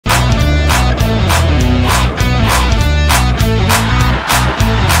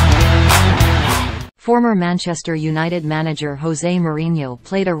Former Manchester United manager Jose Mourinho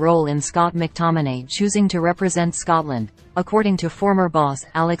played a role in Scott McTominay choosing to represent Scotland, according to former boss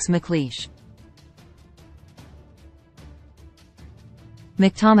Alex McLeish.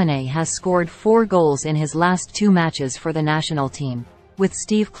 McTominay has scored 4 goals in his last 2 matches for the national team, with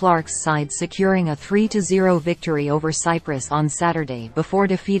Steve Clarke's side securing a 3-0 victory over Cyprus on Saturday before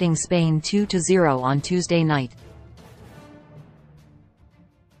defeating Spain 2-0 on Tuesday night.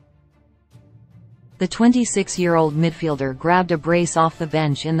 The 26-year-old midfielder grabbed a brace off the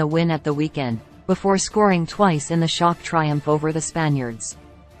bench in the win at the weekend, before scoring twice in the shock triumph over the Spaniards.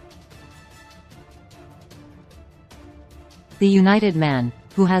 The United man,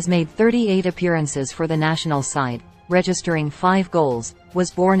 who has made 38 appearances for the national side, registering 5 goals, was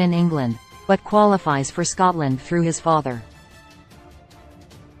born in England, but qualifies for Scotland through his father.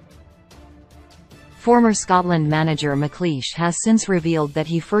 Former Scotland manager McLeish has since revealed that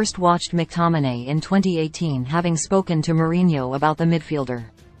he first watched McTominay in 2018, having spoken to Mourinho about the midfielder.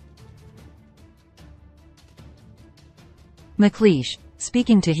 McLeish,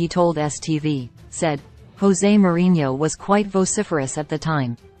 speaking to He Told STV, said, "Jose Mourinho was quite vociferous at the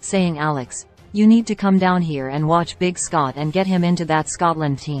time, saying, 'Alex, you need to come down here and watch Big Scott and get him into that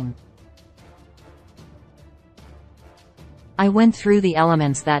Scotland team.' I went through the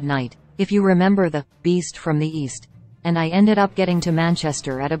elements that night, if you remember the beast from the east, and I ended up getting to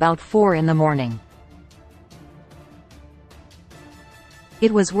Manchester at about 4 in the morning.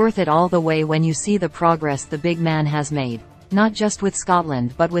 It was worth it all the way when you see the progress the big man has made, not just with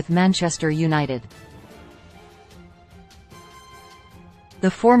Scotland but with Manchester United."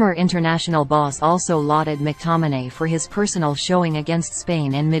 The former international boss also lauded McTominay for his personal showing against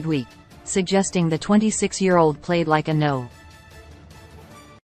Spain in midweek, suggesting the 26-year-old played like a no.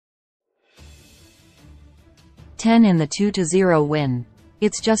 10 in the 2-0 win.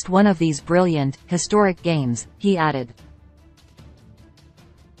 "It's just one of these brilliant, historic games," he added.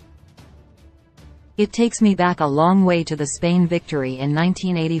 "It takes me back a long way to the Spain victory in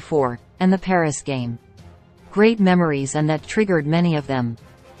 1984, and the Paris game. Great memories, and that triggered many of them.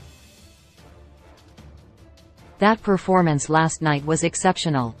 That performance last night was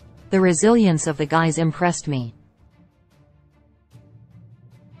exceptional. The resilience of the guys impressed me.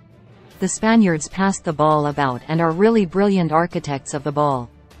 The Spaniards passed the ball about and are really brilliant architects of the ball.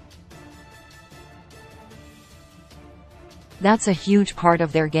 That's a huge part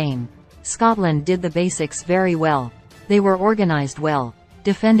of their game. Scotland did the basics very well. They were organised well,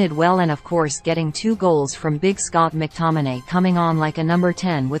 defended well, and of course getting 2 goals from Big Scott McTominay coming on like a number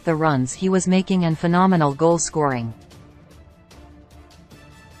 10 with the runs he was making and phenomenal goal scoring.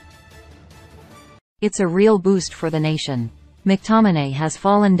 It's a real boost for the nation." McTominay has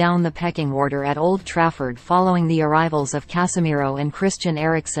fallen down the pecking order at Old Trafford following the arrivals of Casemiro and Christian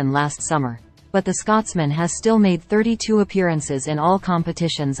Eriksen last summer, but the Scotsman has still made 32 appearances in all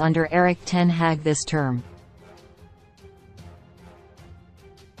competitions under Erik ten Hag this term.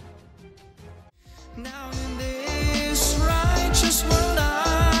 Now